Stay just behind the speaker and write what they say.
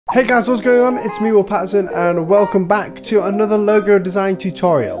Hey guys, what's going on? It's me, Paterson, and welcome back to another logo design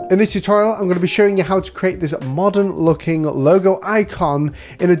tutorial. In this tutorial, I'm going to be showing you how to create this modern looking logo icon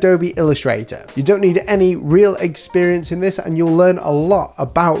in Adobe Illustrator. You don't need any real experience in this, and you'll learn a lot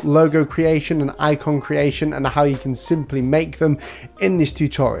about logo creation and icon creation and how you can simply make them in this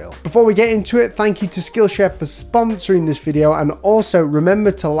tutorial. Before we get into it, thank you to Skillshare for sponsoring this video, and also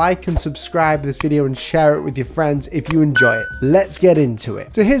remember to like and subscribe this video and share it with your friends if you enjoy it. Let's get into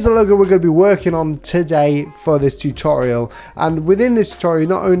it. So here's the logo we're going to be working on today for this tutorial, and within this tutorial you're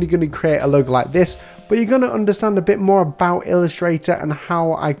not only going to create a logo like this, but you're going to understand a bit more about Illustrator and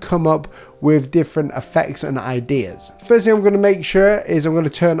how I come up with different effects and ideas. First thing I'm going to make sure is I'm going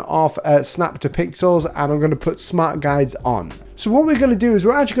to turn off snap to pixels, and I'm going to put smart guides on. So what we're going to do is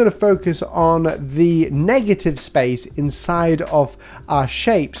we're actually going to focus on the negative space inside of our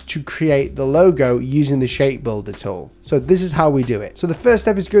shapes to create the logo using the shape builder tool. So this is how we do it. So the first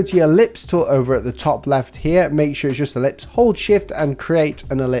step is go to your ellipse tool over at the top left here. Make sure it's just ellipse, hold shift and create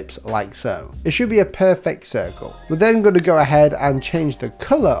an ellipse like so. It should be a perfect circle. We're then going to go ahead and change the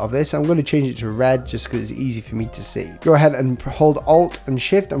color of this. I'm going to change it to red just because it's easy for me to see. Go ahead and hold alt and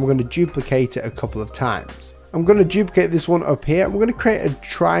shift, and we're going to duplicate it a couple of times. I'm going to duplicate this one up here. I'm going to create a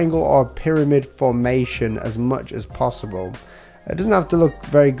triangle or a pyramid formation as much as possible. It doesn't have to look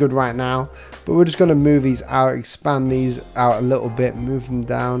very good right now, but we're just going to move these out, expand these out a little bit, move them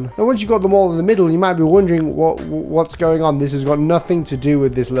down. Now once you've got them all in the middle, you might be wondering what's going on. This has got nothing to do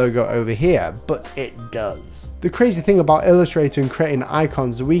with this logo over here, but it does. The crazy thing about Illustrator and creating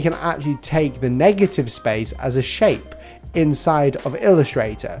icons is we can actually take the negative space as a shape inside of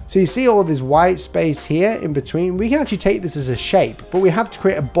Illustrator. So you see all this white space here in between, we can actually take this as a shape, but we have to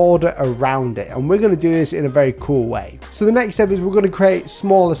create a border around it, and we're going to do this in a very cool way. So the next step is we're going to create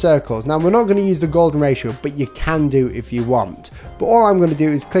smaller circles. Now we're not going to use the golden ratio, but you can do if you want. But all I'm going to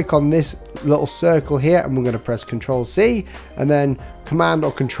do is click on this little circle here, and we're going to press Ctrl C and then Command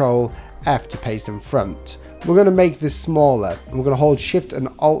or Ctrl F to paste in front. We're going to make this smaller, and we're going to hold shift and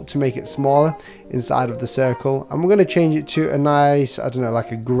alt to make it smaller inside of the circle, and we're going to change it to a nice, I don't know,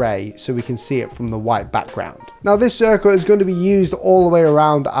 like a grey, so we can see it from the white background. Now this circle is going to be used all the way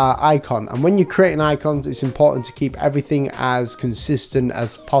around our icon, and when you're creating icons it's important to keep everything as consistent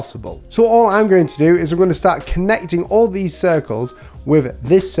as possible. So all I'm going to do is I'm going to start connecting all these circles with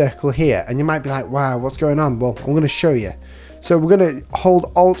this circle here, and you might be like, wow, what's going on? Well, I'm going to show you. So we're going to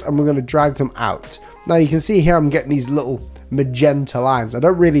hold alt and we're going to drag them out. Now you can see here I'm getting these little magenta lines. I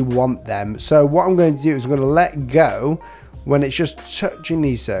don't really want them. So what I'm going to do is I'm going to let go when it's just touching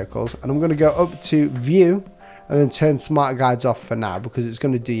these circles, and I'm going to go up to view and then turn smart guides off for now because it's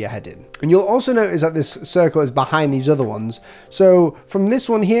going to do your head in. And you'll also notice that this circle is behind these other ones. So from this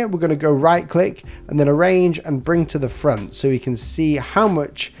one here, we're going to go right click and then arrange and bring to the front so we can see how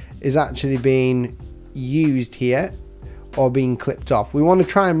much is actually being used here or being clipped off. We want to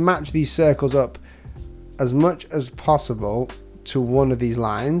try and match these circles up as much as possible to one of these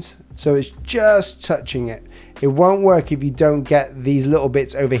lines, so it's just touching it. It won't work if you don't get these little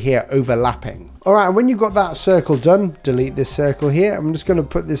bits over here overlapping. Alright, when you've got that circle done, delete this circle here. I'm just going to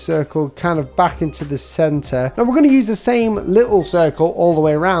put this circle kind of back into the center. Now we're going to use the same little circle all the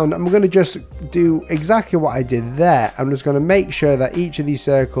way around, and we're going to just do exactly what I did there. I'm just going to make sure that each of these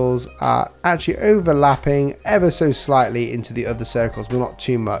circles are actually overlapping ever so slightly into the other circles, but not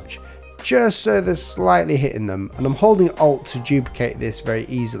too much. Just so they're slightly hitting them, and I'm holding alt to duplicate this very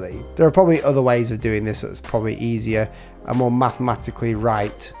easily. There are probably other ways of doing this that's probably easier and more mathematically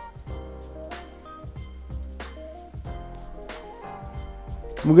right.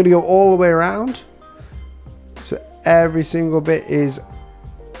 We're going to go all the way around so every single bit is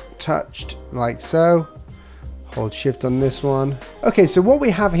touched like so. Hold shift on this one. Okay, so what we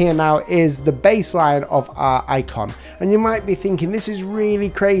have here now is the baseline of our icon, and you might be thinking this is really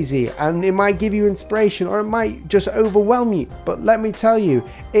crazy and it might give you inspiration or it might just overwhelm you, but let me tell you,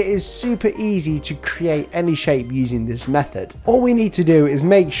 it is super easy to create any shape using this method. All we need to do is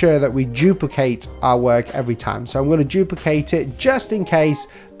make sure that we duplicate our work every time. So I'm going to duplicate it just in case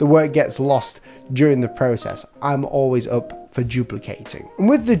the work gets lost during the process. I'm always up for duplicating. And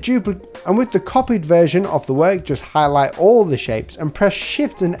with the copied version of the work, just highlight all the shapes and press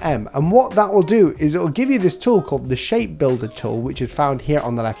Shift and M, and what that will do is it will give you this tool called the Shape Builder tool, which is found here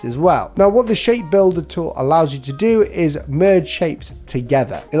on the left as well. Now what the Shape Builder tool allows you to do is merge shapes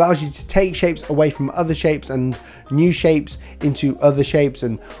together. It allows you to take shapes away from other shapes and new shapes into other shapes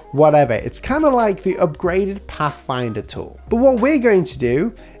and whatever. It's kind of like the upgraded Pathfinder tool. But what we're going to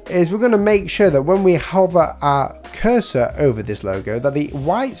do is we're going to make sure that when we hover our cursor over this logo, that the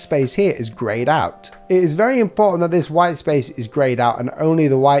white space here is grayed out. It is very important that this white space is grayed out and only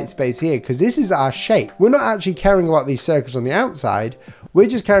the white space here, because this is our shape. We're not actually caring about these circles on the outside. We're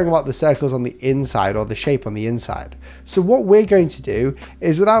just caring about the circles on the inside, or the shape on the inside. So what we're going to do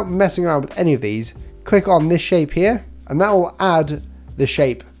is, without messing around with any of these, click on this shape here, and that will add the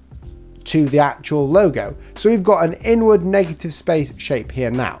shape to the actual logo. So we've got an inward negative space shape here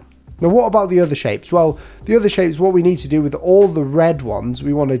now. Now what about the other shapes? Well, the other shapes, what we need to do with all the red ones,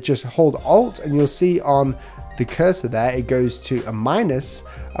 we want to just hold Alt, and you'll see on the cursor there, it goes to a minus,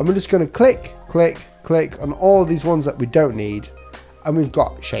 and we're just going to click, click, click on all these ones that we don't need, and we've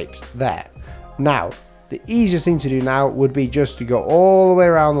got shapes there. Now, the easiest thing to do now would be just to go all the way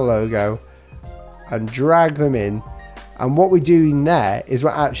around the logo and drag them in. And what we're doing there is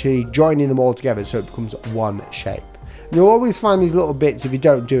we're actually joining them all together so it becomes one shape. And you'll always find these little bits if you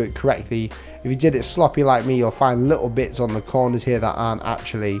don't do it correctly. If you did it sloppy like me, you'll find little bits on the corners here that aren't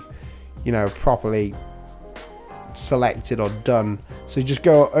actually, you know, properly selected or done. So just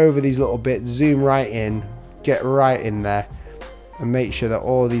go over these little bits, zoom right in, get right in there, and make sure that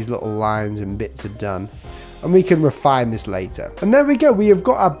all these little lines and bits are done. And we can refine this later. And there we go, we have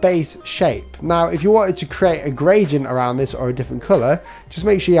got our base shape. Now, if you wanted to create a gradient around this or a different color, just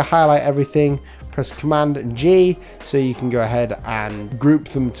make sure you highlight everything, press Command and G, so you can go ahead and group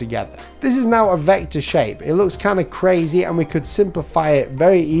them together. This is now a vector shape. It looks kind of crazy, and we could simplify it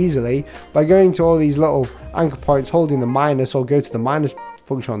very easily by going to all these little anchor points, holding the minus, or go to the minus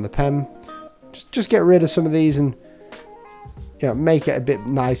function on the pen. Just get rid of some of these and, you know, make it a bit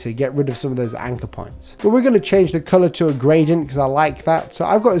nicer, get rid of some of those anchor points. But we're going to change the color to a gradient because I like that. So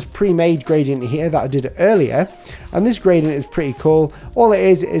I've got this pre-made gradient here that I did earlier, and this gradient is pretty cool. All it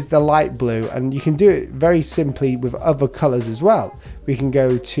is the light blue, and you can do it very simply with other colors as well. We can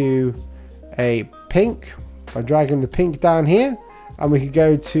go to a pink by dragging the pink down here, and we could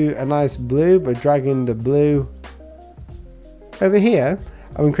go to a nice blue by dragging the blue over here,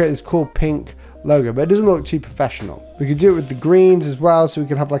 and we can create this cool pink logo, but it doesn't look too professional. We could do it with the greens as well, so we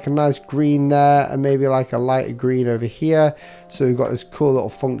can have like a nice green there and maybe like a lighter green over here. So we've got this cool little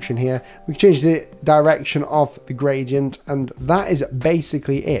function here. We can change the direction of the gradient, and that is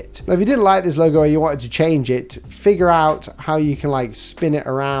basically it. Now if you didn't like this logo or you wanted to change it, figure out how you can like spin it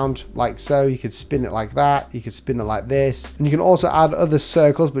around like so. You could spin it like that, you could spin it like this, and you can also add other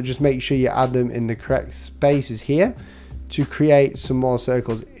circles, but just make sure you add them in the correct spaces here to create some more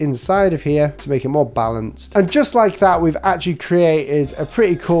circles inside of here to make it more balanced. And just like that, we've actually created a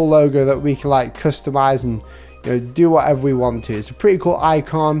pretty cool logo that we can like customize and, you know, do whatever we want to. It's a pretty cool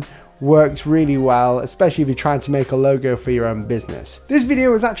icon, works really well, especially if you're trying to make a logo for your own business. This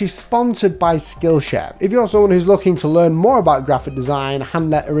video was actually sponsored by Skillshare. If you're someone who's looking to learn more about graphic design, hand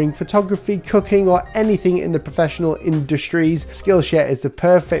lettering, photography, cooking, or anything in the professional industries, Skillshare is the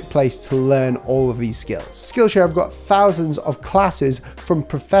perfect place to learn all of these skills. Skillshare have got thousands of classes from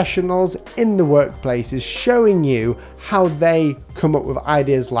professionals in the workplaces showing you how they come up with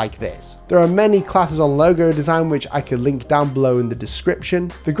ideas like this. There are many classes on logo design, which I could link down below in the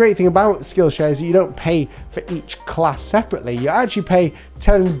description. The great thing about Skillshare is that you don't pay for each class separately. You actually pay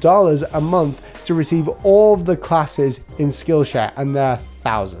 $10 a month to receive all of the classes in Skillshare, and there are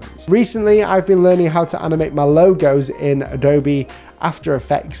thousands. Recently, I've been learning how to animate my logos in Adobe After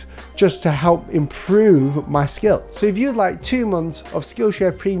Effects just to help improve my skills. So if you'd like 2 months of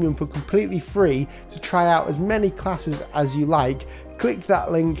Skillshare Premium for completely free to try out as many classes as you like, click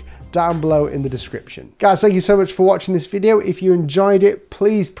that link down below in the description. Guys, thank you so much for watching this video. If you enjoyed it,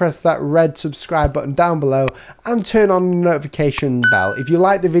 please press that red subscribe button down below and turn on the notification bell. If you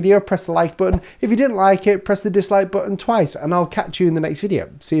liked the video, press the like button. If you didn't like it, press the dislike button twice, and I'll catch you in the next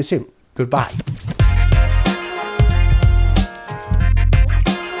video. See you soon. Goodbye.